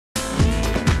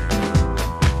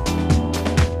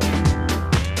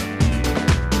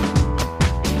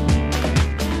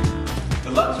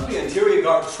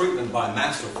Guard treatment by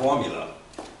Master Formula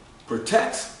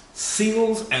protects,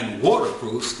 seals, and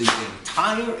waterproofs the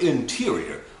entire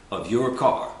interior of your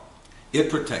car. It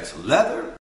protects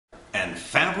leather and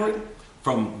fabric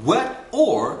from wet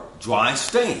or dry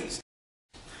stains.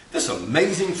 This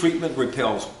amazing treatment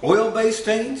repels oil-based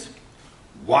stains,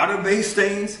 water-based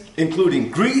stains, including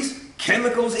grease,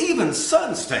 chemicals, even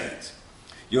sun stains.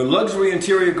 Your Luxury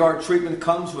Interior Guard treatment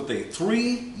comes with a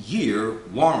 3-year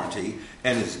warranty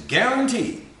and is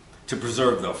guaranteed to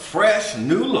preserve the fresh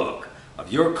new look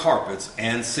of your carpets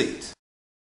and seats.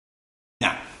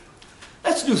 Now,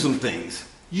 let's do some things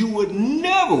you would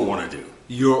never want to do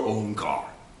your own car.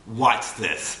 Watch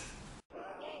this.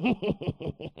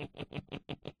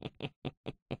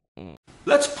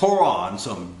 Let's pour on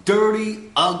some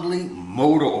dirty, ugly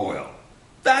motor oil.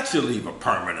 That should leave a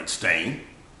permanent stain.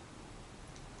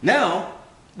 Now,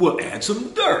 we'll add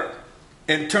some dirt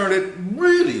and turn it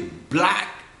really black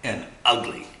and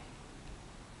ugly.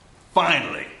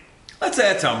 Finally, let's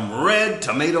add some red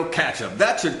tomato ketchup.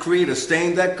 That should create a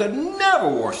stain that could never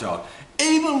wash out,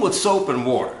 even with soap and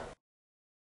water.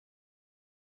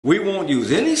 We won't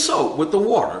use any soap with the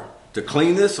water to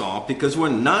clean this off because we're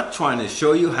not trying to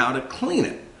show you how to clean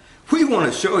it. We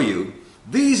want to show you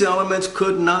these elements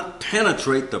could not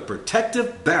penetrate the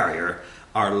protective barrier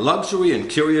our Luxury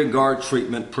Interior Guard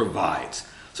treatment provides.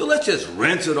 So let's just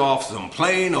rinse it off some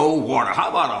plain old water. How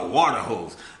about a water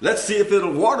hose? Let's see if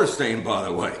it'll water stain, by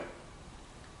the way.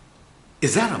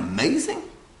 Is that amazing?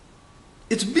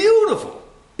 It's beautiful.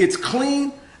 It's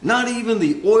clean. Not even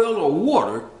the oil or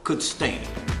water could stain it.